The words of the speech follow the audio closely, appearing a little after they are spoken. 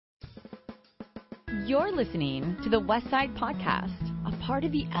You're listening to the Westside Podcast, a part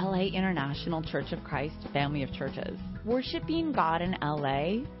of the LA International Church of Christ family of churches, worshiping God in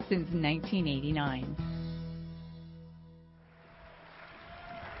LA since 1989.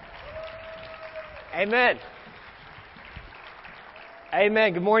 Amen.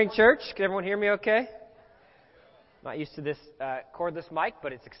 Amen. Good morning, church. Can everyone hear me okay? Not used to this cordless mic,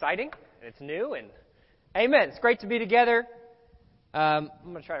 but it's exciting, and it's new, and amen. It's great to be together. I'm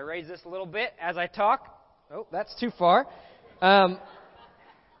going to try to raise this a little bit as I talk. Oh, that's too far.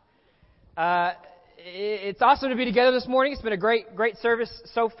 It's awesome to be together this morning. It's been a great service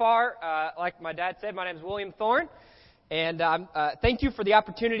so far. Like my dad said, my name is William Thorne, and thank you for the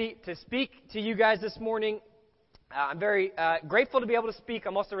opportunity to speak to you guys this morning. I'm very grateful to be able to speak.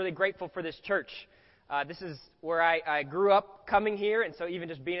 I'm also really grateful for this church. This is where I grew up coming here, and so even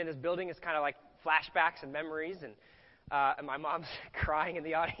just being in this building is kind of like flashbacks and memories, and my mom's crying in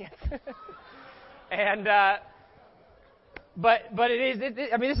the audience. And but it is.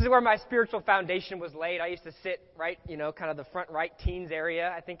 I mean, this is where my spiritual foundation was laid. I used to sit right, kind of the front right teens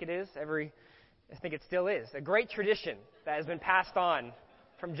area. I think it is. I think it still is a great tradition that has been passed on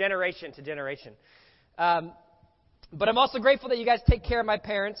from generation to generation. But I'm also grateful that you guys take care of my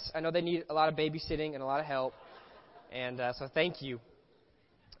parents. I know they need a lot of babysitting and a lot of help, and so thank you.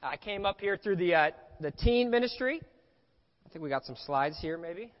 I came up here through the teen ministry. I think we got some slides here,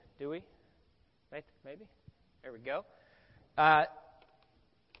 maybe. Do we? Maybe? There we go.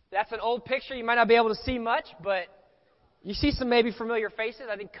 That's an old picture. You might not be able to see much, but you see some maybe familiar faces.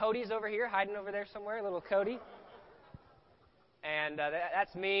 I think Cody's over here, hiding over there somewhere, little Cody. And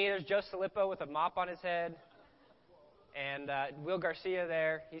that's me. There's Joe Salippo with a mop on his head. And Will Garcia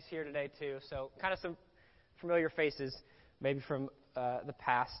there. He's here today, too. So kind of some familiar faces, maybe from the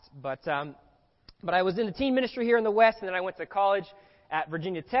past. But I was in the teen ministry here in the West, and then I went to college at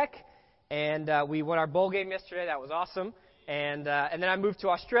Virginia Tech, and we won our bowl game yesterday. That was awesome. And then I moved to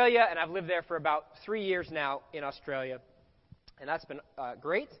Australia, and I've lived there for about 3 years now in Australia, and that's been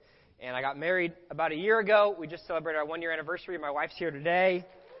great. And I got married about a year ago. We just celebrated our 1-year anniversary. My wife's here today.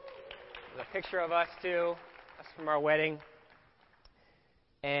 There's a picture of us, too. That's from our wedding.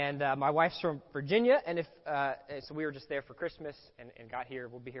 And my wife's from Virginia, and so we were just there for Christmas and got here.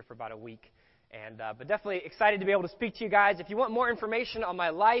 We'll be here for about a week. But definitely excited to be able to speak to you guys. If you want more information on my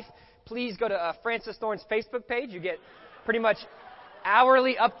life, please go to Frances Thorne's Facebook page. You get pretty much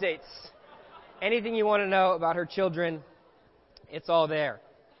hourly updates. Anything you want to know about her children, it's all there.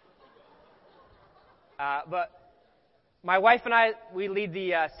 But my wife and I, we lead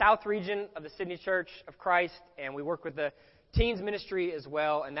the South region of the Sydney Church of Christ, and we work with the teens ministry as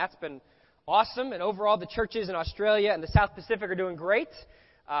well, and that's been awesome. And overall, the churches in Australia and the South Pacific are doing great.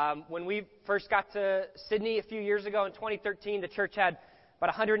 When we first got to Sydney a few years ago in 2013, the church had about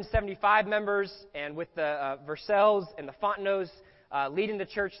 175 members, and with the Vercells and the Fontenot's leading the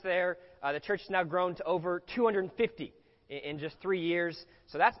church there, the church has now grown to over 250 in just 3 years.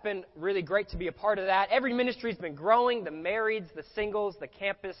 So that's been really great to be a part of that. Every ministry's been growing, the marrieds, the singles, the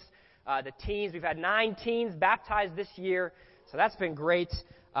campus, the teens. We've had 9 teens baptized this year, so that's been great.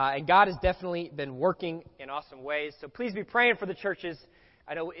 And God has definitely been working in awesome ways. So please be praying for the churches.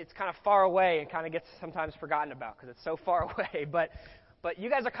 I know it's kind of far away and kind of gets sometimes forgotten about because it's so far away, but you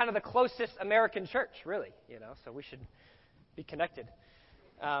guys are kind of the closest American church, really, so we should be connected.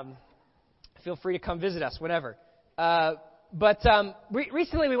 Feel free to come visit us whenever.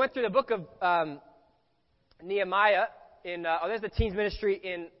 Recently we went through the book of Nehemiah. There's the teens ministry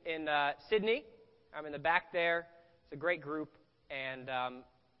in Sydney. I'm in the back there. It's a great group, and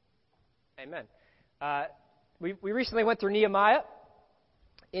amen. We recently went through Nehemiah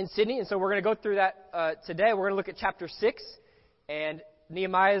in Sydney, and so we're going to go through that today. We're going to look at chapter 6, and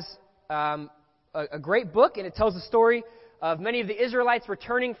Nehemiah's a great book, and it tells the story of many of the Israelites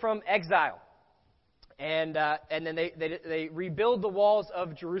returning from exile, and then they rebuild the walls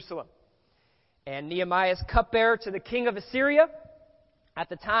of Jerusalem. And Nehemiah's cupbearer to the king of Assyria at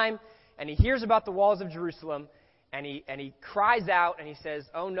the time, and he hears about the walls of Jerusalem, and he cries out and he says,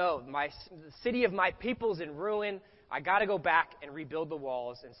 "Oh no, the city of my people's in ruin. I got to go back and rebuild the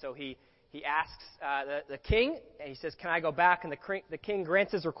walls." And so he asks the king, and he says, "Can I go back?" And the king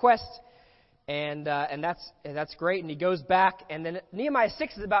grants his request, and that's great. And he goes back, and then Nehemiah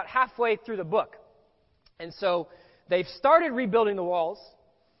 6 is about halfway through the book, and so they've started rebuilding the walls,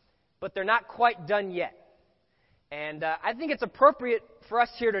 but they're not quite done yet. And I think it's appropriate for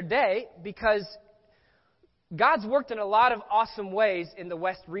us here today because God's worked in a lot of awesome ways in the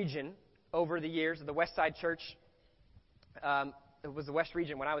West region over the years. The Westside Church, it was the West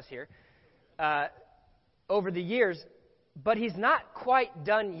region when I was here, over the years, but he's not quite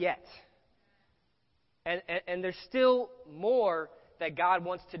done yet. And there's still more that God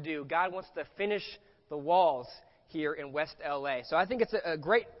wants to do. God wants to finish the walls here in West LA. So I think it's a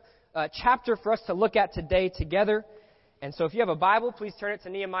great chapter for us to look at today together. And so if you have a Bible, please turn it to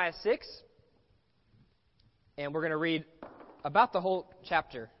Nehemiah 6. And we're going to read about the whole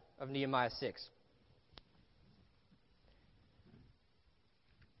chapter of Nehemiah 6.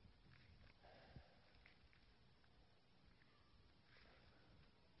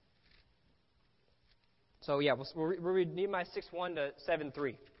 So yeah, we'll read Nehemiah 6:1 to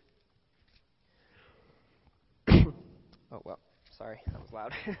 7:3. Oh, well, sorry, that was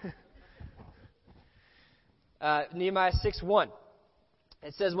loud. Nehemiah 6:1.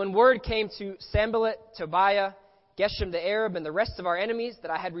 It says, "When word came to Sanballat, Tobiah, Geshem the Arab, and the rest of our enemies that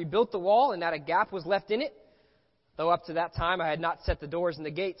I had rebuilt the wall and that a gap was left in it, though up to that time I had not set the doors and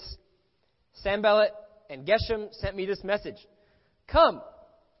the gates, Sanballat and Geshem sent me this message. Come,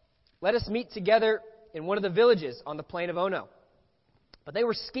 let us meet together in one of the villages on the plain of Ono. But they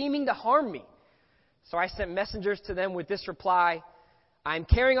were scheming to harm me. So I sent messengers to them with this reply, I am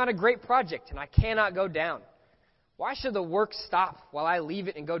carrying on a great project, and I cannot go down. Why should the work stop while I leave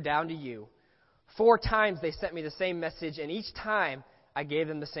it and go down to you? 4 times they sent me the same message, and each time I gave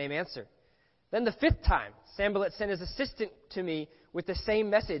them the same answer. Then the 5th time, Sanballat sent his assistant to me with the same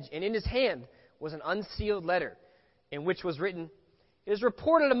message, and in his hand was an unsealed letter, in which was written, It is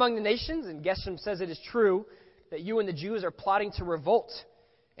reported among the nations, and Geshem says it is true, that you and the Jews are plotting to revolt,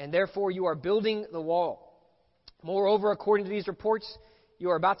 and therefore you are building the wall. Moreover, according to these reports, you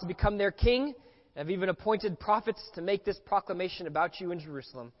are about to become their king, and have even appointed prophets to make this proclamation about you in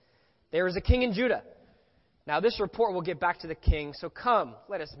Jerusalem. There is a king in Judah. Now this report will get back to the king, so come,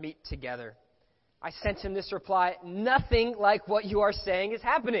 let us meet together. I sent him this reply, Nothing like what you are saying is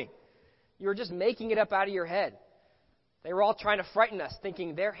happening. You are just making it up out of your head. They were all trying to frighten us,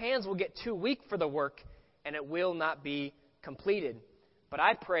 thinking their hands will get too weak for the work, and it will not be completed. But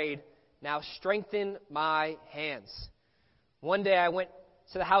I prayed, Now strengthen my hands. One day I went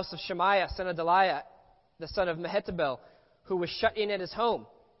to the house of Shemaiah, son of Deliah, the son of Mehetabel, who was shut in at his home.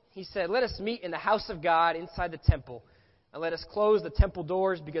 He said, Let us meet in the house of God inside the temple, and let us close the temple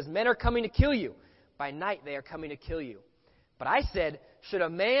doors, because men are coming to kill you. By night they are coming to kill you. But I said, Should a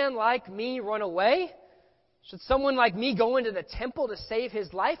man like me run away? Should someone like me go into the temple to save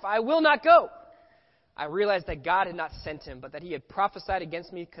his life? I will not go. I realized that God had not sent him, but that he had prophesied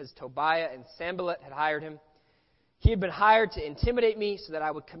against me because Tobiah and Sanballat had hired him. He had been hired to intimidate me so that I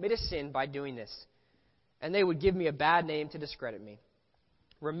would commit a sin by doing this, and they would give me a bad name to discredit me.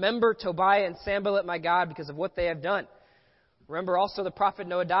 Remember Tobiah and Sanballat, my God, because of what they have done. Remember also the prophet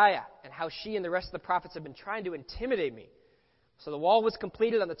Noadiah, and how she and the rest of the prophets have been trying to intimidate me. So the wall was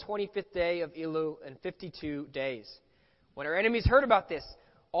completed on the 25th day of Elul in 52 days. When our enemies heard about this,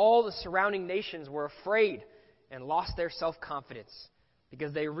 all the surrounding nations were afraid and lost their self-confidence,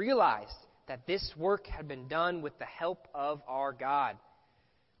 because they realized that this work had been done with the help of our God.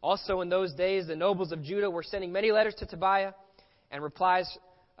 Also in those days, the nobles of Judah were sending many letters to Tobiah, and replies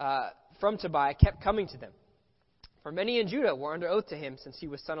from Tobiah kept coming to them. For many in Judah were under oath to him, since he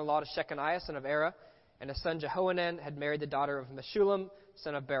was son-in-law to Shechaniah, son of Erah, and his son Jehohanan had married the daughter of Meshullam,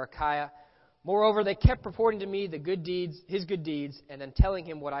 son of Berechiah. Moreover, they kept reporting to me his good deeds, and then telling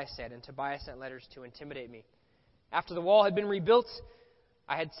him what I said. And Tobiah sent letters to intimidate me. After the wall had been rebuilt,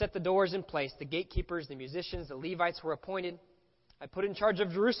 I had set the doors in place. The gatekeepers, the musicians, the Levites were appointed. I put in charge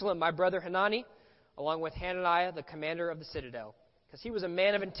of Jerusalem my brother Hanani, along with Hananiah, the commander of the citadel, because he was a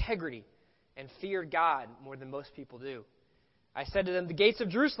man of integrity and feared God more than most people do. I said to them, The gates of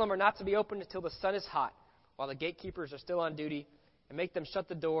Jerusalem are not to be opened until the sun is hot, while the gatekeepers are still on duty, and make them shut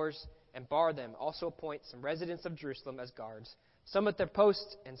the doors and bar them. Also appoint some residents of Jerusalem as guards, some at their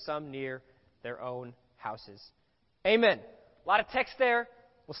posts and some near their own houses. Amen. A lot of text there.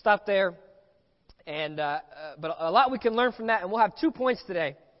 We'll stop there. But a lot we can learn from that, and we'll have 2 points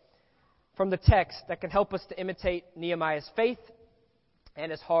today from the text that can help us to imitate Nehemiah's faith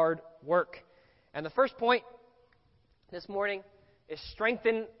and his hard work. And the first point this morning is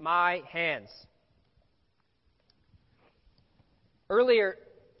strengthen my hands. Earlier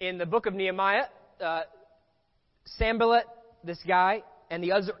in the book of Nehemiah, Sanballat, this guy, and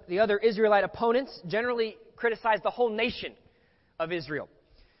the other Israelite opponents generally criticized the whole nation of Israel.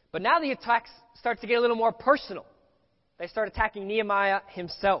 But now the attacks start to get a little more personal. They start attacking Nehemiah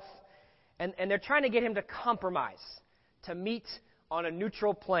himself. And they're trying to get him to compromise, to meet on a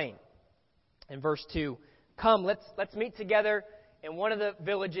neutral plane. In verse 2, Come, let's meet together in one of the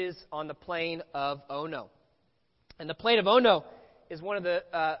villages on the plain of Ono. And the plain of Ono is one of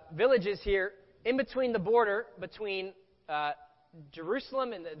the villages here in between the border between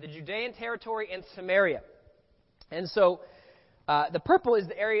Jerusalem and the Judean territory and Samaria. And so the purple is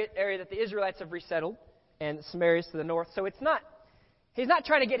the area that the Israelites have resettled, and Samaria is to the north. So he's not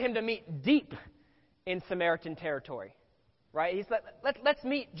trying to get him to meet deep in Samaritan territory, right? He's let's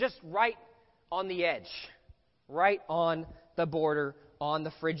meet just right on the edge, right on the border, on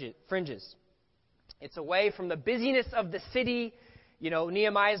the fringes. It's away from the busyness of the city.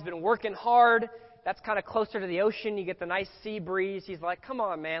 Nehemiah's been working hard. That's kind of closer to the ocean. You get the nice sea breeze. He's like, come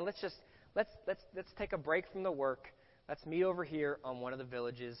on, man, let's take a break from the work. Let's meet over here on one of the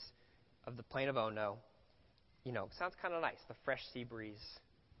villages of the plain of Ono. Sounds kind of nice, the fresh sea breeze,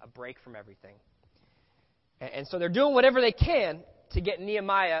 a break from everything. And so they're doing whatever they can to get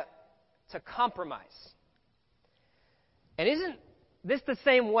Nehemiah to compromise. And isn't this the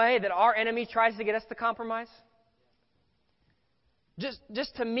same way that our enemy tries to get us to compromise?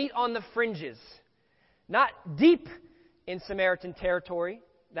 Just to meet on the fringes. Not deep in Samaritan territory.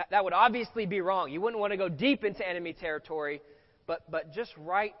 That would obviously be wrong. You wouldn't want to go deep into enemy territory, but just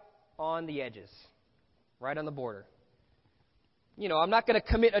right on the edges. Right on the border. I'm not going to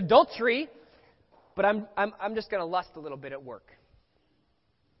commit adultery, but I'm just going to lust a little bit at work.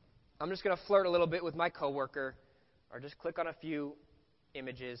 I'm just going to flirt a little bit with my coworker, or just click on a few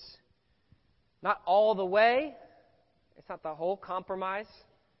images. Not all the way. It's not the whole compromise,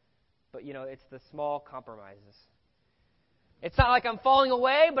 but it's the small compromises. It's not like I'm falling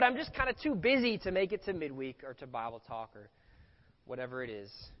away, but I'm just kind of too busy to make it to midweek or to Bible talk or whatever it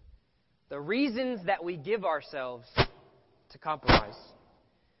is. The reasons that we give ourselves to compromise.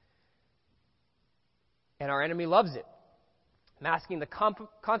 And our enemy loves it, masking the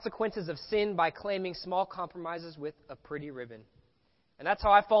consequences of sin by claiming small compromises with a pretty ribbon. And that's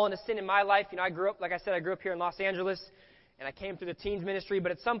how I fall into sin in my life. I grew up here in Los Angeles, and I came through the teens ministry,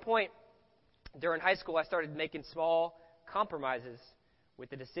 but at some point during high school, I started making small compromises with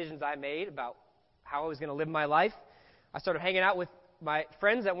the decisions I made about how I was going to live my life. I started hanging out with my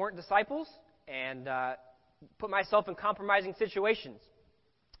friends that weren't disciples and put myself in compromising situations.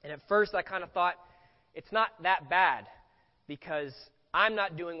 And at first I kind of thought, it's not that bad because I'm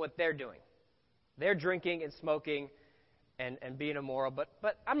not doing what they're doing. They're drinking and smoking and being immoral, but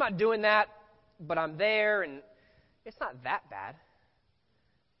I'm not doing that, but I'm there, and it's not that bad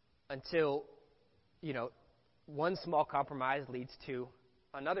until, one small compromise leads to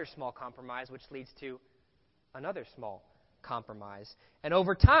another small compromise, which leads to another small compromise. And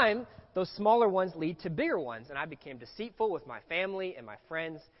over time, those smaller ones lead to bigger ones. And I became deceitful with my family and my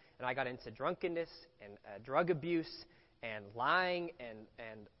friends, and I got into drunkenness and drug abuse and lying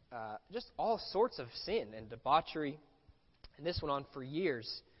and just all sorts of sin and debauchery. And this went on for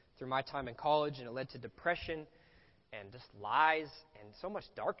years through my time in college, and it led to depression and just lies and so much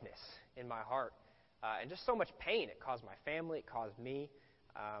darkness in my heart. And just so much pain. It caused my family. It caused me.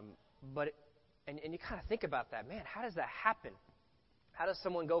 And you kind of think about that. Man, how does that happen? How does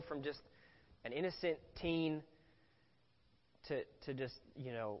someone go from just an innocent teen to just,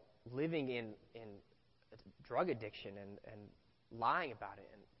 living in drug addiction and lying about it?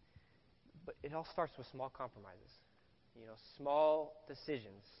 But it all starts with small compromises. Small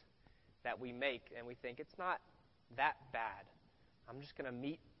decisions that we make, and we think it's not that bad. I'm just going to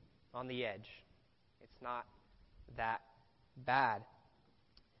meet on the edge. It's not that bad.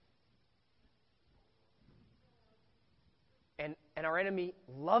 And our enemy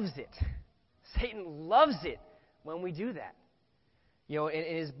loves it. Satan loves it when we do that.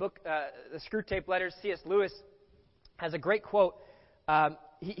 In his book, The Screwtape Letters, C.S. Lewis has a great quote.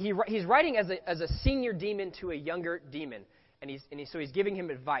 He's writing as a senior demon to a younger demon, so he's giving him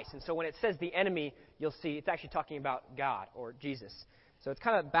advice. And so when it says the enemy, you'll see it's actually talking about God or Jesus. So it's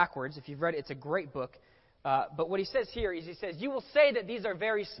kind of backwards. If you've read it, it's a great book. But what he says here is, he says, "You will say that these are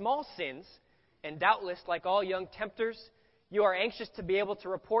very small sins, and doubtless, like all young tempters, you are anxious to be able to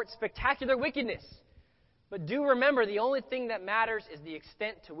report spectacular wickedness. But do remember, the only thing that matters is the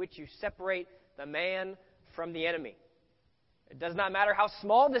extent to which you separate the man from the enemy. It does not matter how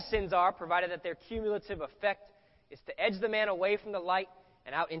small the sins are, provided that their cumulative effect is to edge the man away from the light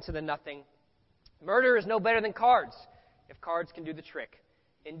and out into the nothing. Murder is no better than cards, if cards can do the trick.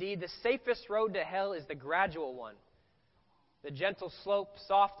 Indeed, the safest road to hell is the gradual one. The gentle slope,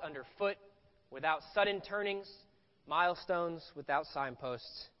 soft underfoot, without sudden turnings, milestones without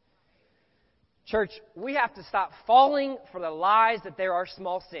signposts." Church, we have to stop falling for the lies that there are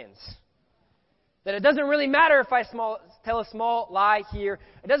small sins. That it doesn't really matter if I tell a small lie here.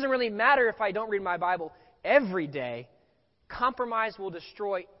 It doesn't really matter if I don't read my Bible every day. Compromise will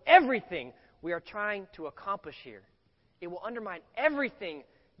destroy everything we are trying to accomplish here. It will undermine everything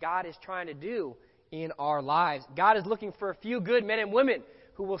God is trying to do in our lives. God is looking for a few good men and women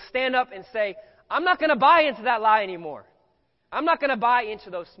who will stand up and say, I'm not going to buy into that lie anymore. I'm not going to buy into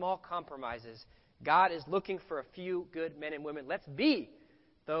those small compromises. God is looking for a few good men and women. Let's be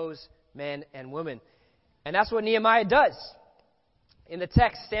those men and women. And that's what Nehemiah does. In the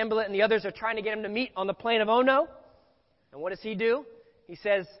text, Sanballat and the others are trying to get him to meet on the plain of Ono. And what does he do? He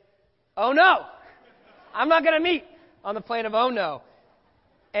says, oh no, I'm not going to meet on the plain of Ono.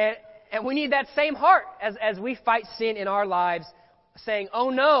 And we need that same heart as we fight sin in our lives, saying oh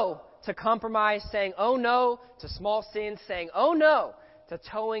no to compromise, saying oh no to small sins, saying oh no to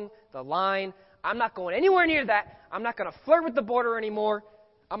towing the line. I'm not going anywhere near that. I'm not going to flirt with the border anymore.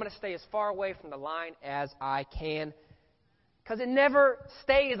 I'm going to stay as far away from the line as I can. Because it never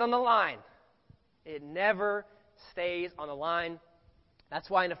stays on the line. It never stays on the line. That's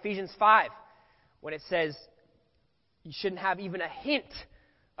why in Ephesians 5, when it says you shouldn't have even a hint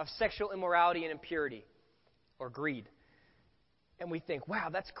of sexual immorality and impurity or greed. And we think, wow,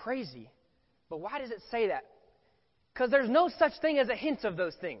 that's crazy. But why does it say that? Because there's no such thing as a hint of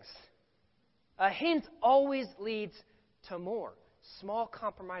those things. A hint always leads to more. Small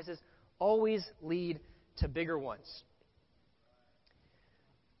compromises always lead to bigger ones.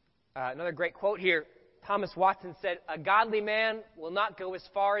 Another great quote here. Thomas Watson said, a godly man will not go as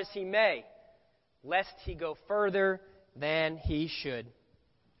far as he may, lest he go further than he should.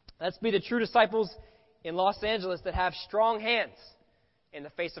 Let's be the true disciples in Los Angeles that have strong hands in the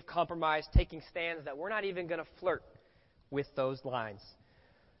face of compromise, taking stands that we're not even going to flirt with those lines.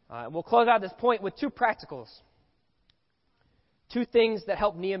 We'll close out this point with two practicals. Two things that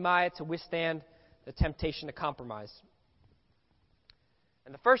help Nehemiah to withstand the temptation to compromise.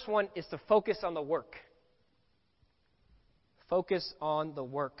 And the first one is to focus on the work. Focus on the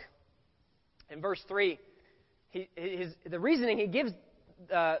work. In verse 3, the reasoning he gives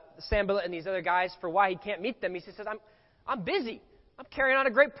Sanballat and these other guys for why he can't meet them, he says, I'm busy. I'm carrying on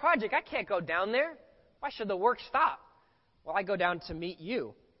a great project. I can't go down there. Why should the work stop? Well, I go down to meet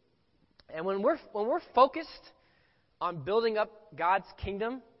you. And when we're focused on building up God's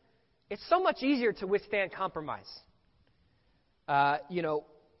kingdom, it's so much easier to withstand compromise.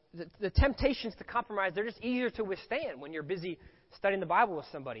 The temptations to compromise, they're just easier to withstand when you're busy studying the Bible with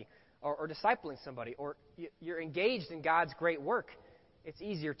somebody or discipling somebody or you're engaged in God's great work. It's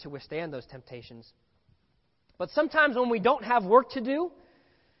easier to withstand those temptations. But sometimes when we don't have work to do,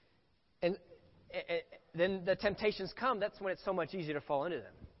 and then the temptations come, that's when it's so much easier to fall into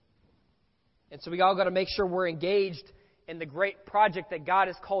them. And so we all got to make sure we're engaged in the great project that God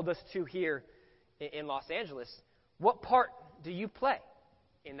has called us to here in Los Angeles. What part do you play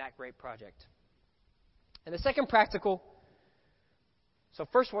in that great project? And the second practical, so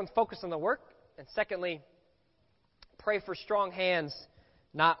first one, focus on the work. And secondly, pray for strong hands,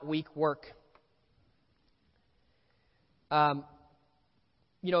 not weak work.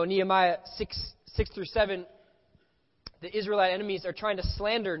 Nehemiah 6 through 7, the Israelite enemies are trying to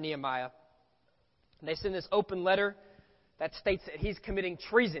slander Nehemiah. And they send this open letter that states that he's committing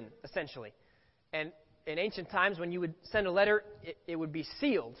treason, essentially. And in ancient times, when you would send a letter, it would be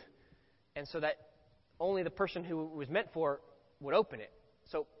sealed, and so that only the person who it was meant for would open it.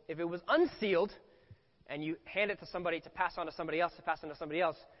 So if it was unsealed, and you hand it to somebody to pass on to somebody else,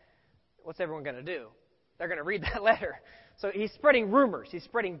 what's everyone going to do? They're going to read that letter. So he's spreading rumors. He's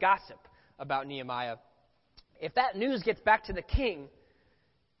spreading gossip about Nehemiah. If that news gets back to the king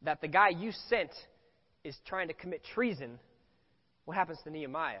that the guy you sent is trying to commit treason, what happens to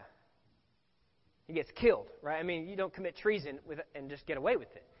Nehemiah? He gets killed, right? I mean, you don't commit treason and just get away with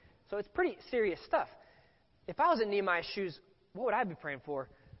it. So it's pretty serious stuff. If I was in Nehemiah's shoes, what would I be praying for?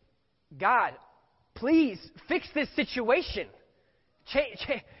 God, please fix this situation.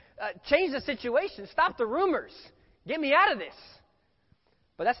 Change the situation. Stop the rumors. Get me out of this.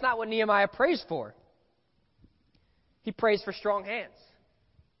 But that's not what Nehemiah prays for. He prays for strong hands.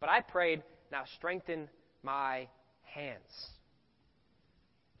 But I prayed, now strengthen my hands.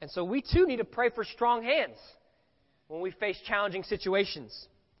 And so we too need to pray for strong hands when we face challenging situations.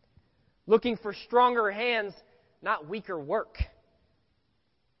 Looking for stronger hands, not weaker work.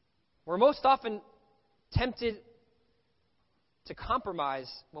 We're most often tempted to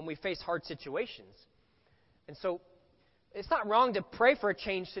compromise when we face hard situations. And so it's not wrong to pray for a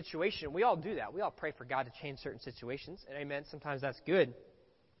changed situation. We all do that. We all pray for God to change certain situations. And amen, sometimes that's good.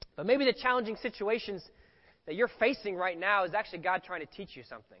 But maybe the challenging situations that you're facing right now is actually God trying to teach you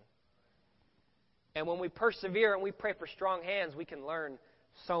something. And when we persevere and we pray for strong hands, we can learn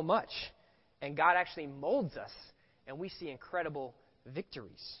so much. And God actually molds us, and we see incredible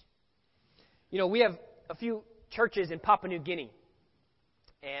victories. We have a few churches in Papua New Guinea.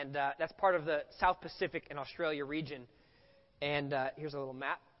 And that's part of the South Pacific and Australia region. And here's a little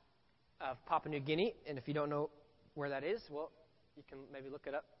map of Papua New Guinea. And if you don't know where that is, well, you can maybe look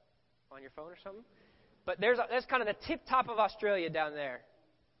it up on your phone or something. But that's kind of the tip top of Australia down there,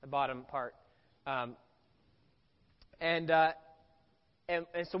 the bottom part. And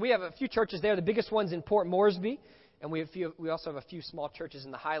so we have a few churches there. The biggest one's in Port Moresby, and we also have a few small churches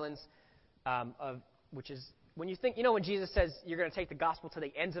in the Highlands, which is when you think, when Jesus says you're going to take the gospel to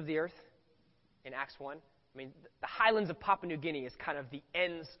the ends of the earth in Acts 1. I mean, the Highlands of Papua New Guinea is kind of the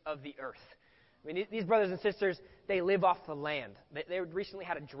ends of the earth. I mean, these brothers and sisters, they live off the land. They recently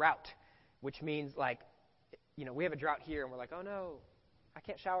had a drought, which means we have a drought here, and we're like, oh no, I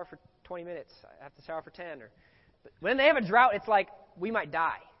can't shower for 20 minutes. I have to shower for 10. But when they have a drought, it's like we might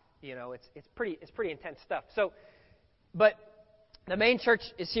die. It's pretty intense stuff. But the main church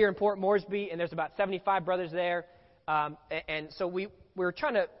is here in Port Moresby, and there's about 75 brothers there. And so we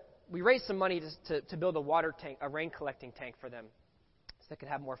raised some money to build a water tank, a rain collecting tank for them, so they could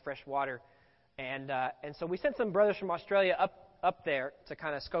have more fresh water. And so we sent some brothers from Australia up there to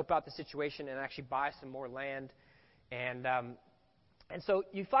kind of scope out the situation and actually buy some more land. And so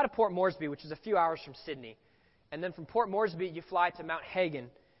you fly to Port Moresby, which is a few hours from Sydney. And then from Port Moresby, you fly to Mount Hagen,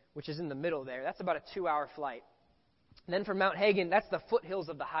 which is in the middle there. That's about a 2-hour flight. And then from Mount Hagen, that's the foothills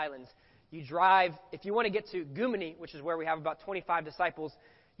of the Highlands. You drive, if you want to get to Gumini, which is where we have about 25 disciples,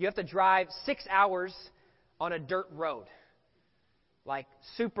 you have to drive 6 hours on a dirt road, like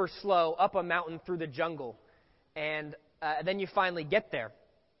super slow, up a mountain through the jungle. And then you finally get there.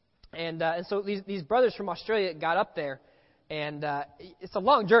 And so these brothers from Australia got up there, and it's a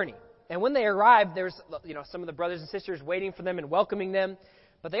long journey. And when they arrived, there's some of the brothers and sisters waiting for them and welcoming them.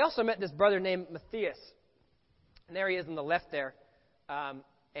 But they also met this brother named Matthias. And there he is on the left there.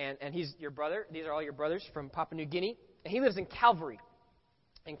 And he's your brother. These are all your brothers from Papua New Guinea. And he lives in Calvary.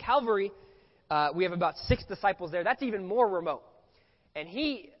 In Calvary, we have about 6 disciples there. That's even more remote. And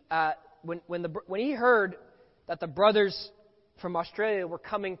he, when he heard that the brothers from Australia were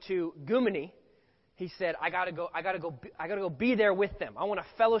coming to Gumini, he said, I gotta go be there with them. I want to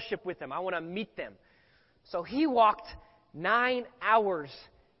fellowship with them. I want to meet them. So he walked 9 hours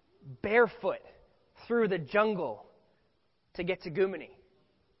barefoot through the jungle to get to Gumini,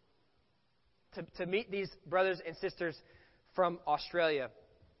 to meet these brothers and sisters from Australia.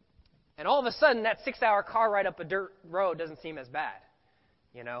 And all of a sudden, that 6-hour car ride up a dirt road doesn't seem as bad,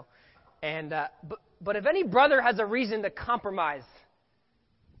 And but if any brother has a reason to compromise,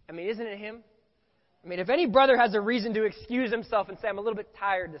 I mean, isn't it him? I mean, if any brother has a reason to excuse himself and say, I'm a little bit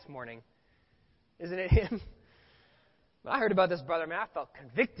tired this morning, isn't it him? When I heard about this brother, man, I felt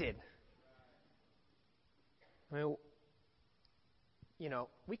convicted. I mean,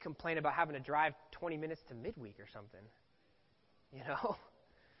 we complain about having to drive 20 minutes to midweek or something,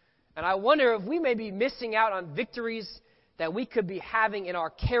 And I wonder if we may be missing out on victories that we could be having in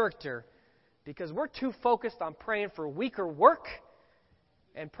our character because we're too focused on praying for weaker work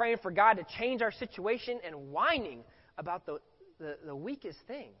and praying for God to change our situation and whining about the weakest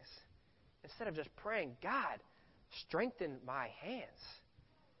things instead of just praying, God, strengthen my hands.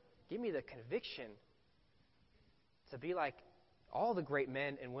 Give me the conviction to be like all the great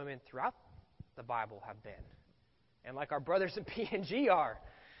men and women throughout the Bible have been and like our brothers in P&G are.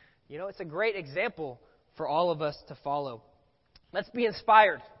 It's a great example for all of us to follow. Let's be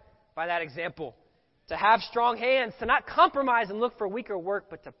inspired by that example. To have strong hands, to not compromise and look for weaker work,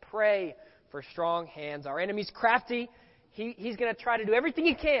 but to pray for strong hands. Our enemy's crafty. He's going to try to do everything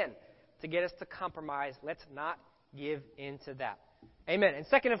he can to get us to compromise. Let's not give in to that. Amen. And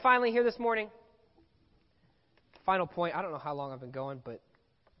second and finally here this morning, final point. I don't know how long I've been going, but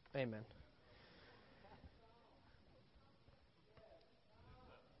amen.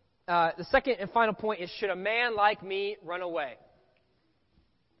 The second and final point is, should a man like me run away?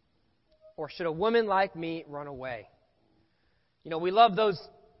 Or should a woman like me run away? We love those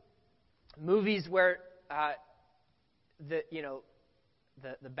movies where the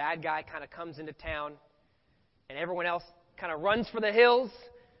bad guy kind of comes into town and everyone else kind of runs for the hills,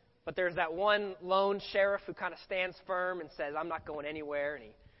 but there's that one lone sheriff who kind of stands firm and says, I'm not going anywhere, and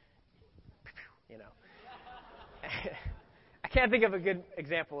he I can't think of a good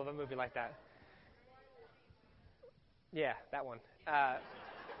example of a movie like that. Yeah, that one.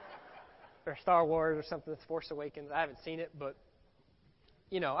 Or Star Wars or something, Force Awakens. I haven't seen it, but,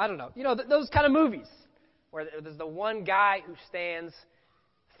 I don't know. Those kind of movies where there's the one guy who stands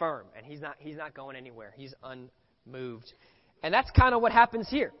firm, and he's not going anywhere. He's unmoved. And that's kind of what happens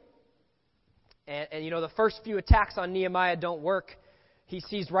here. And the first few attacks on Nehemiah don't work. He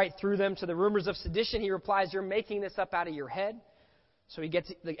sees right through them to the rumors of sedition. He replies, you're making this up out of your head. So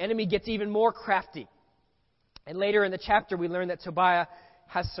the enemy gets even more crafty. And later in the chapter, we learn that Tobiah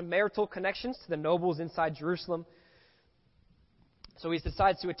has some marital connections to the nobles inside Jerusalem. So he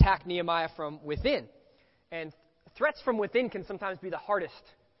decides to attack Nehemiah from within. And threats from within can sometimes be the hardest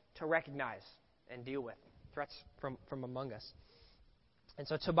to recognize and deal with. Threats from among us. And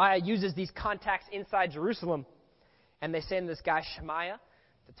so Tobiah uses these contacts inside Jerusalem, and they send this guy Shemaiah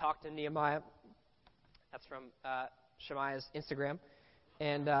to talk to Nehemiah. That's from Shemaiah's Instagram.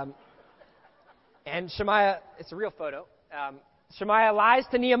 And Shemaiah, it's a real photo. Shemaiah lies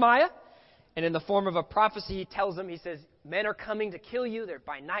to Nehemiah, and in the form of a prophecy, he tells him, he says, men are coming to kill you.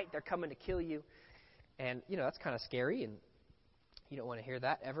 By night, they're coming to kill you. And, that's kind of scary, and you don't want to hear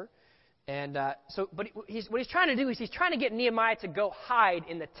that ever. And what he's trying to do is he's trying to get Nehemiah to go hide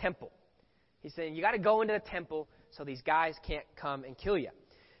in the temple. He's saying, you got to go into the temple so these guys can't come and kill you.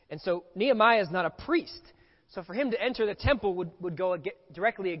 And so Nehemiah is not a priest. So for him to enter the temple would go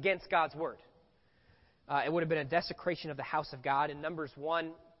directly against God's word. It would have been a desecration of the house of God. In Numbers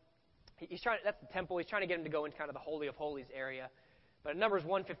 1, that's the temple. He's trying to get him to go in kind of the Holy of Holies area. But in Numbers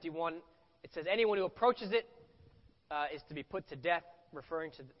 1:51, it says, anyone who approaches it is to be put to death,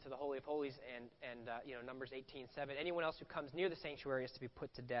 referring to the Holy of Holies. And Numbers 18:7, anyone else who comes near the sanctuary is to be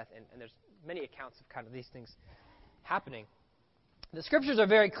put to death. And there's many accounts of kind of these things happening. The scriptures are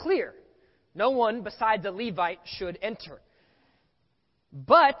very clear. No one besides a Levite should enter.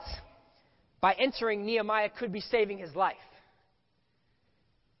 But by entering, Nehemiah could be saving his life.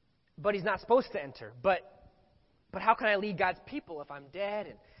 But he's not supposed to enter. But how can I lead God's people if I'm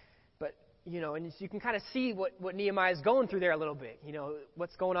dead? And you can kind of see what Nehemiah is going through there a little bit.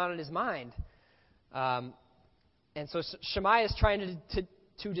 What's going on in his mind. And so Shemaiah is trying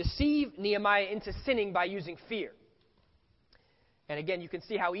to deceive Nehemiah into sinning by using fear. And again, you can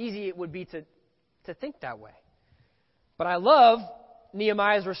see how easy it would be to think that way. But I love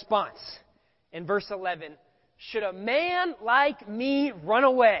Nehemiah's response in verse 11. Should a man like me run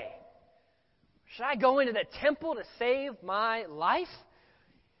away? Should I go into the temple to save my life?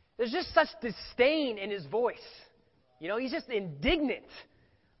 There's just such disdain in his voice. He's just indignant.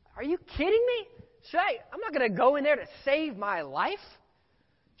 Are you kidding me? I'm not going to go in there to save my life.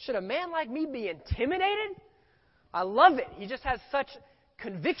 Should a man like me be intimidated? I love it. He just has such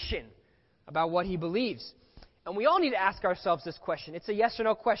conviction about what he believes. And we all need to ask ourselves this question. It's a yes or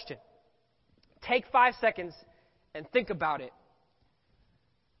no question. Take 5 seconds and think about it.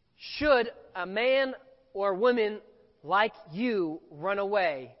 Should a man or woman like you run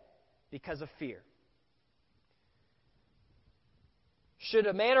away because of fear? Should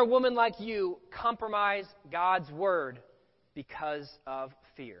a man or woman like you compromise God's word because of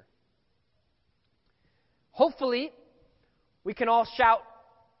fear? Hopefully, we can all shout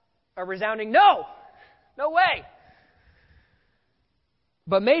a resounding no! No way!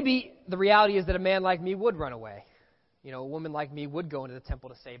 But maybe the reality is that a man like me would run away. A woman like me would go into the temple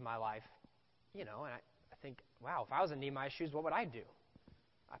to save my life. And I think, wow, if I was in Nehemiah's shoes, what would I do?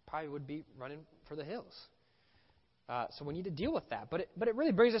 I probably would be running for the hills. So we need to deal with that. But it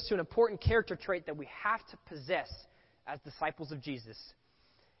really brings us to an important character trait that we have to possess as disciples of Jesus.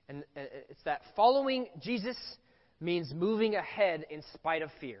 And it's that following Jesus means moving ahead in spite of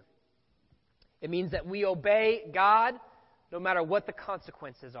fear. It means that we obey God no matter what the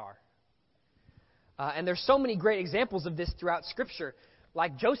consequences are. And there's so many great examples of this throughout Scripture,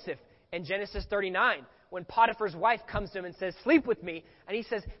 like Joseph in Genesis 39, when Potiphar's wife comes to him and says, sleep with me. And he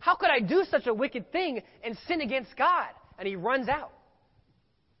says, how could I do such a wicked thing and sin against God? And he runs out.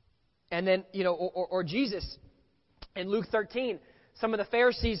 And then, or Jesus in Luke 13, some of the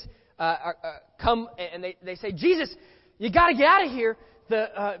Pharisees come and they say, Jesus, you got to get out of here.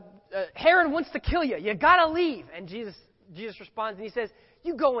 Herod wants to kill you. You got to leave. And Jesus responds and he says,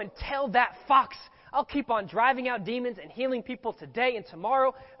 you go and tell that fox, I'll keep on driving out demons and healing people today and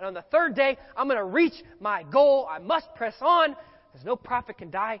tomorrow. And on the third day, I'm going to reach my goal. I must press on. There's no prophet can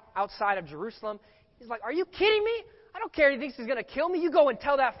die outside of Jerusalem. He's like, are you kidding me? I don't care if he thinks he's going to kill me. You go and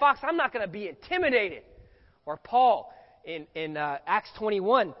tell that fox I'm not going to be intimidated. Or Paul in Acts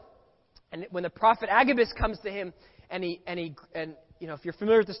 21. And when the prophet Agabus comes to him, and if you're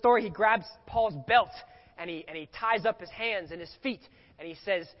familiar with the story, he grabs Paul's belt and he ties up his hands and his feet, and he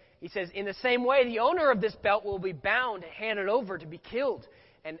says, in the same way, the owner of this belt will be bound and handed over to be killed.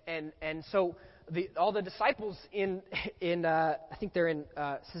 And so all the disciples in I think they're in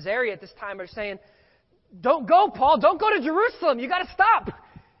Caesarea at this time are saying, don't go, Paul, don't go to Jerusalem. You got to stop.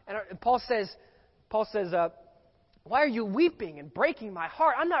 And Paul says, why are you weeping and breaking my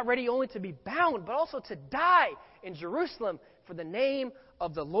heart? I'm not ready only to be bound, but also to die in Jerusalem for the name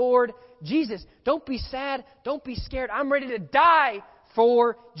of the Lord Jesus. Don't be sad. Don't be scared. I'm ready to die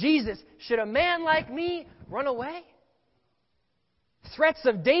for Jesus. Should a man like me run away? Threats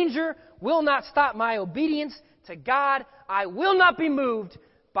of danger will not stop my obedience to God. I will not be moved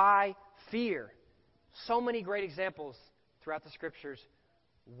by fear. So many great examples throughout the Scriptures.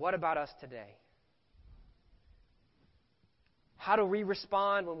 What about us today? How do we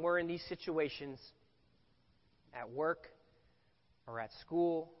respond when we're in these situations at work or at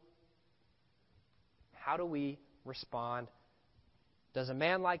school? How do we respond? Does a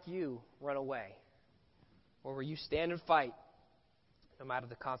man like you run away? Or will you stand and fight no matter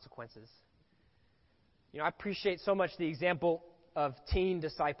the consequences? You know, I appreciate so much the example of teen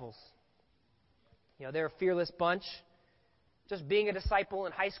disciples. You know, they're a fearless bunch. Just being a disciple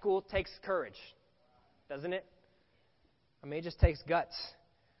in high school takes courage, doesn't it? I mean, it just takes guts.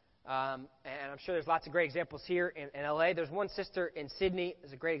 And I'm sure there's lots of great examples here in L.A. There's one sister in Sydney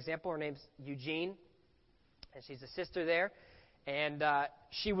is a great example. Her name's Eugene, and she's a sister there. And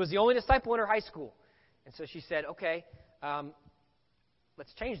she was the only disciple in her high school. And so she said, okay,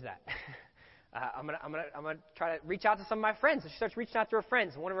 let's change that. I'm gonna try to reach out to some of my friends. And she starts reaching out to her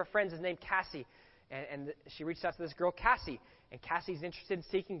friends. And one of her friends is named Cassie. And she reached out to this girl, Cassie. And Cassie's interested in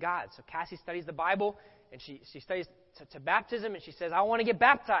seeking God. So Cassie studies the Bible, and she studies to baptism, and she says, I want to get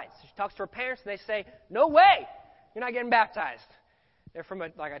baptized. So she talks to her parents, and they say, no way, you're not getting baptized. They're from a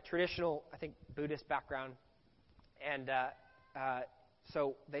traditional, I think, Buddhist background. And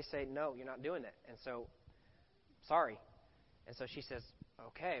so they say, no, you're not doing it. And so, sorry. And so she says,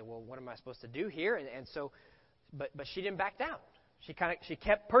 okay, well, what am I supposed to do here? And so, but she didn't back down. She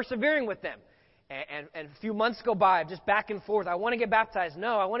kept persevering with them. And a few months go by, just back and forth. I want to get baptized.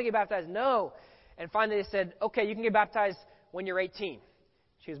 No, I want to get baptized. No. And finally they said, okay, you can get baptized when you're 18.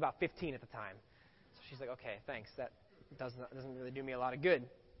 She was about 15 at the time. So she's like, okay, thanks. That doesn't really do me a lot of good.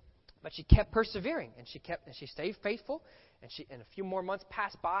 But she kept persevering, and she stayed faithful. And a few more months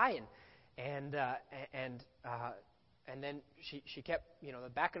passed by, and then she kept, the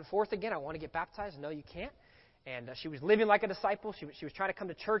back and forth again. I want to get baptized. No, you can't. And she was living like a disciple. She was trying to come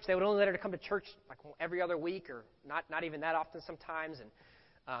to church. They would only let her to come to church like every other week, or not even that often sometimes.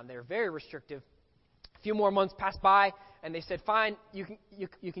 And they were very restrictive. A few more months passed by, and they said, "Fine, you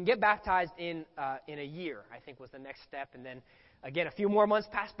can get baptized in a year." I think was the next step. And then again, a few more months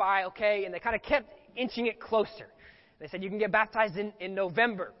passed by. Okay, and they kind of kept inching it closer. They said, "You can get baptized in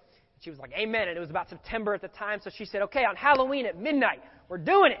November." And she was like, "Amen." And it was about September at the time, so she said, "Okay, on Halloween at midnight, we're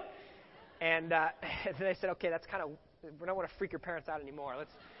doing it." And they said, okay, that's kind of, we don't want to freak your parents out anymore.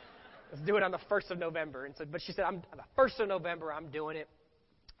 Let's do it on the 1st of November. And so, but she said, on the 1st of November, I'm doing it.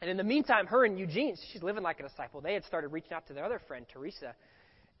 And in the meantime, her and Eugene, she's living like a disciple. They had started reaching out to their other friend, Teresa.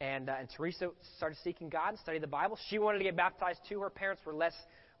 And Teresa started seeking God and studied the Bible. She wanted to get baptized too. Her parents were less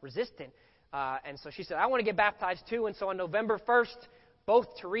resistant. And so she said, I want to get baptized too. And so on November 1st, both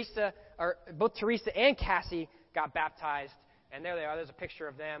Teresa and Cassie got baptized. And there they are. There's a picture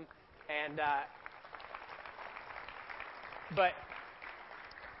of them. And but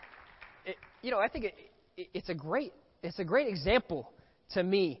I think it's a great example to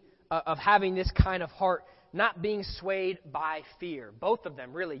me of having this kind of heart, not being swayed by fear. Both of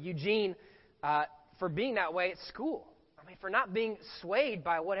them, really. Eugene, for being that way at school. I mean, for not being swayed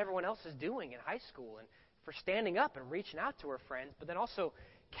by what everyone else is doing in high school, and for standing up and reaching out to her friends. But then also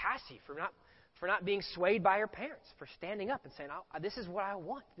Cassie, for not being swayed by her parents, for standing up and saying, this is what I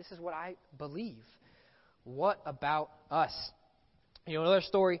want. This is what I believe. What about us? Another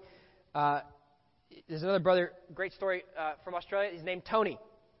story, there's another brother, great story from Australia. He's named Tony.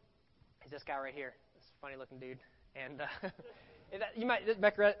 He's this guy right here. This funny-looking dude. And you might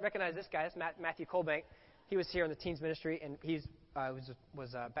recognize this guy. That's Matthew Colbank. He was here in the teens ministry, and he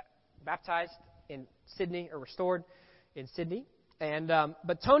was baptized in Sydney, or restored in Sydney. And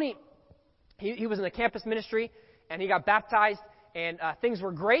but Tony, he was in the campus ministry, and he got baptized, and things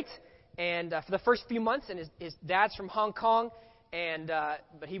were great. And for the first few months, and his dad's from Hong Kong,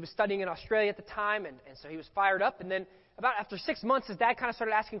 but he was studying in Australia at the time, and so he was fired up. And then about after 6 months, his dad kind of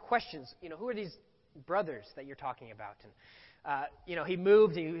started asking questions. Who are these brothers that you're talking about? And he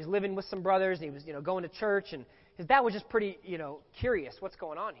moved, and he was living with some brothers, and he was going to church, and his dad was just pretty curious, what's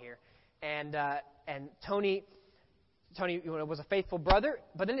going on here? And Tony was a faithful brother,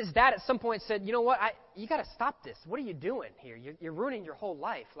 but then his dad at some point said, you know what, you got to stop this. What are you doing here? You're ruining your whole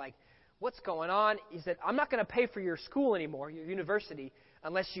life. Like, what's going on? He said, I'm not going to pay for your school anymore, your university,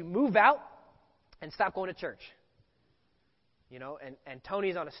 unless you move out and stop going to church. And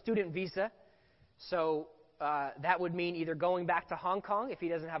Tony's on a student visa, so that would mean either going back to Hong Kong if he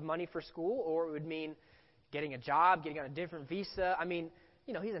doesn't have money for school, or it would mean getting a job, getting on a different visa. I mean,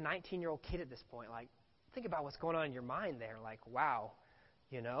 he's a 19-year-old kid at this point. Like, think about what's going on in your mind there. Like, wow,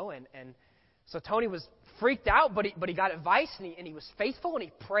 And so Tony was freaked out, but he got advice, and he was faithful, and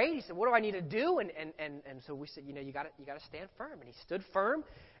he prayed. He said, what do I need to do? And so we said, you got to stand firm. And he stood firm,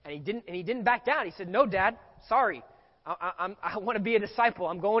 and he didn't back down. He said, no, Dad, sorry. I want to be a disciple.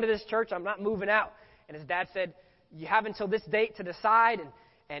 I'm going to this church. I'm not moving out. And his dad said, you have until this date to decide.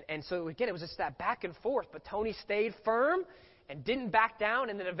 And so again, it was just that back and forth. But Tony stayed firm and didn't back down.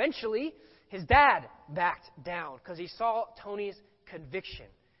 And then eventually, his dad backed down because he saw Tony's conviction.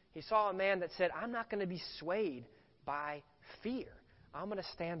 He saw a man that said, I'm not going to be swayed by fear. I'm going to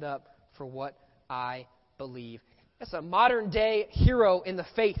stand up for what I believe. That's a modern day hero in the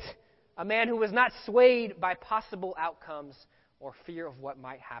faith. A man who was not swayed by possible outcomes or fear of what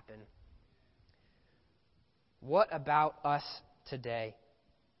might happen. What about us today?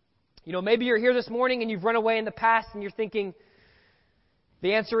 Maybe you're here this morning and you've run away in the past and you're thinking,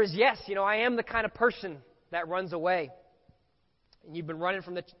 the answer is yes. I am the kind of person that runs away. And you've been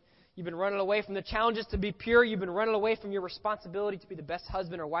running away from the challenges to be pure. You've been running away from your responsibility to be the best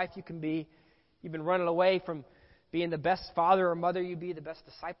husband or wife you can be. You've been running away from being the best father or mother you be, the best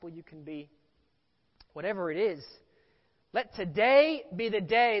disciple you can be. Whatever it is, let today be the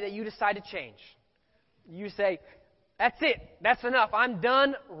day that you decide to change. You say, that's it. That's enough. I'm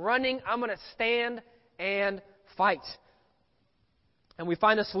done running. I'm going to stand and fight. And we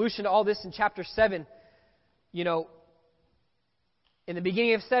find the solution to all this in chapter 7. In the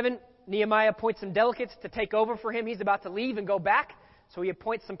beginning of 7, Nehemiah appoints some delegates to take over for him. He's about to leave and go back. So he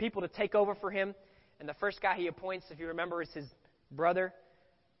appoints some people to take over for him. And the first guy he appoints, if you remember, is his brother.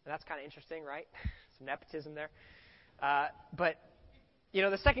 And that's kind of interesting, right? Some nepotism there. But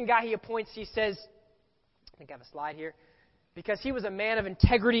the second guy he appoints, he says, I think I have a slide here, because he was a man of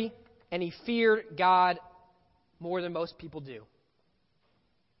integrity and he feared God more than most people do.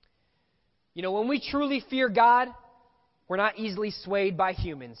 When we truly fear God, we're not easily swayed by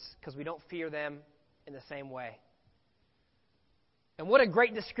humans because we don't fear them in the same way. And what a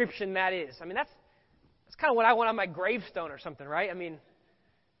great description that is. That's kind of what I want on my gravestone or something, right?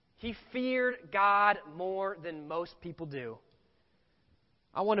 He feared God more than most people do.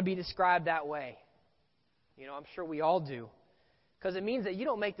 I want to be described that way. I'm sure we all do. Because it means that you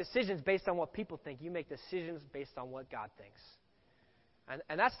don't make decisions based on what people think. You make decisions based on what God thinks.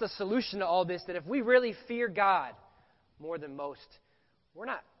 And that's the solution to all this, that if we really fear God more than most, we're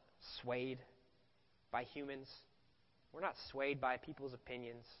not swayed by humans. We're not swayed by people's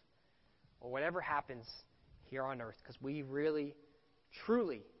opinions or whatever happens here on earth, because we really,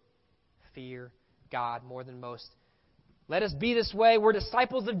 truly fear God more than most. Let us be this way. We're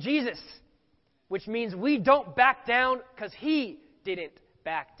disciples of Jesus, which means we don't back down because He didn't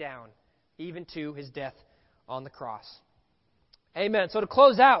back down, even to His death on the cross. Amen. So to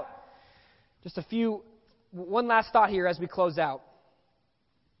close out, one last thought here as we close out.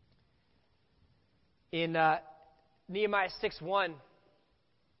 In Nehemiah 6:1,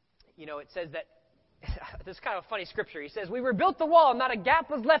 it says that, this is kind of a funny scripture. He says, we rebuilt the wall, not a gap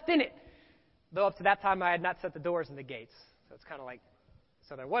was left in it. Though up to that time I had not set the doors and the gates. So it's kind of like,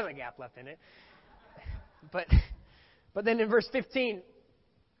 so there was a gap left in it. But then in verse 15,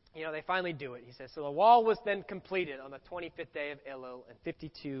 they finally do it. He says, so the wall was then completed on the 25th day of Elul in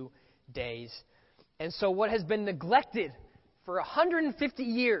 52 days. And so what has been neglected for 150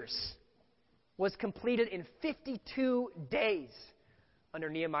 years was completed in 52 days under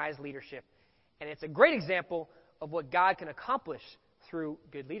Nehemiah's leadership. And it's a great example of what God can accomplish through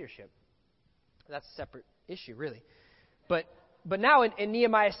good leadership. That's a separate issue, really. But now in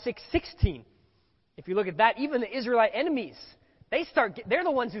Nehemiah 6:16, if you look at that, even the Israelite enemies, they're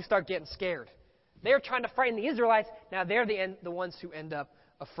the ones who start getting scared. They're trying to frighten the Israelites. Now they're the ones who end up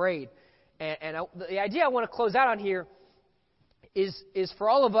afraid. And the idea I want to close out on here is for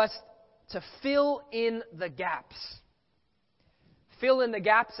all of us to fill in the gaps. Fill in the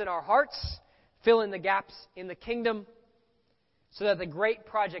gaps in our hearts. Fill in the gaps in the kingdom so that the great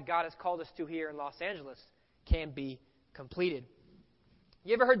project God has called us to here in Los Angeles can be completed.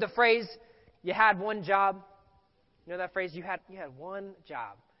 You ever heard the phrase, you had one job? You know that phrase, you had one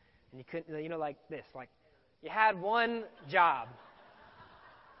job. And you couldn't, like this, like, you had one job.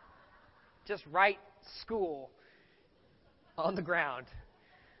 Just write school on the ground.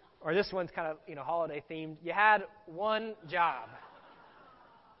 Or this one's kind of, holiday themed. You had one job.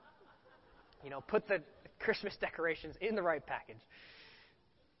 Put the Christmas decorations in the right package.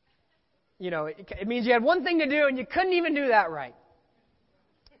 It means you had one thing to do and you couldn't even do that right.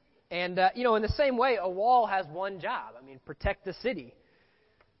 And, in the same way, a wall has one job. Protect the city.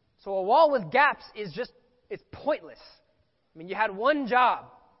 So a wall with gaps it's pointless. You had one job,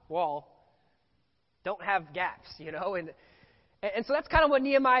 wall. Don't have gaps, And so that's kind of what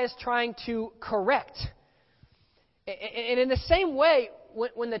Nehemiah is trying to correct. And in the same way,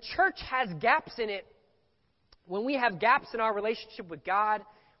 when the church has gaps in it, when we have gaps in our relationship with God,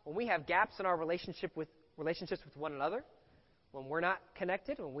 when we have gaps in our relationships with one another, when we're not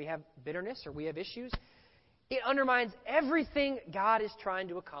connected, when we have bitterness or we have issues, it undermines everything God is trying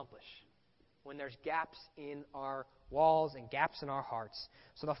to accomplish when there's gaps in our walls and gaps in our hearts.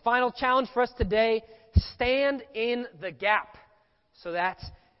 So the final challenge for us today, stand in the gap so that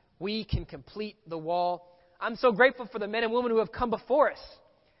we can complete the wall. I'm so grateful for the men and women who have come before us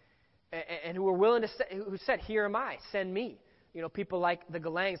and who are willing to say, who said, "Here am I, send me." You know, people like the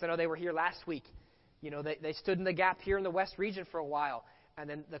Galangs, I know they were here last week. You know, they stood in the gap here in the West region for a while. And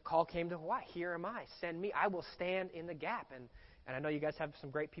then the call came to Hawaii. "Here am I, send me. I will stand in the gap." And I know you guys have some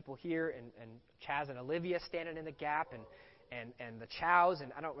great people here, and Chaz and Olivia standing in the gap, and the Chows,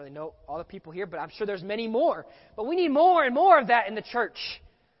 and I don't really know all the people here, but I'm sure there's many more. But we need more and more of that in the church.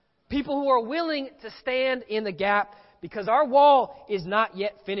 People who are willing to stand in the gap, because our wall is not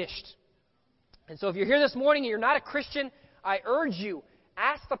yet finished. And so if you're here this morning and you're not a Christian, I urge you,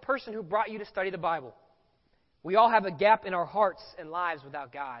 ask the person who brought you to study the Bible. We all have a gap in our hearts and lives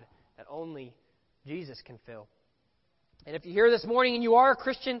without God that only Jesus can fill. And if you're here this morning and you are a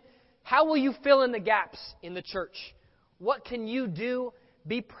Christian, how will you fill in the gaps in the church? What can you do?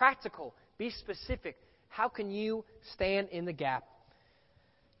 Be practical. Be specific. How can you stand in the gap?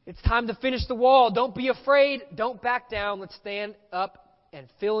 It's time to finish the wall. Don't be afraid. Don't back down. Let's stand up and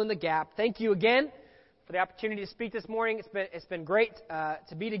fill in the gap. Thank you again for the opportunity to speak this morning. It's been great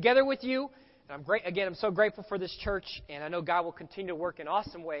to be together with you. And I'm so grateful for this church, and I know God will continue to work in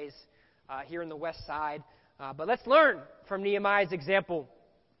awesome ways here in the West Side. But let's learn from Nehemiah's example,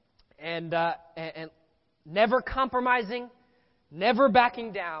 and never compromising, never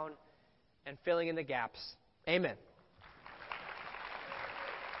backing down, and filling in the gaps. Amen.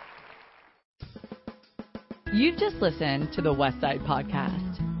 You've just listened to the Westside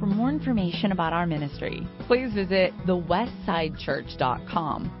Podcast. For more information about our ministry, please visit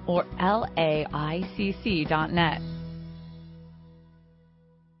thewestsidechurch.com or laicc.net.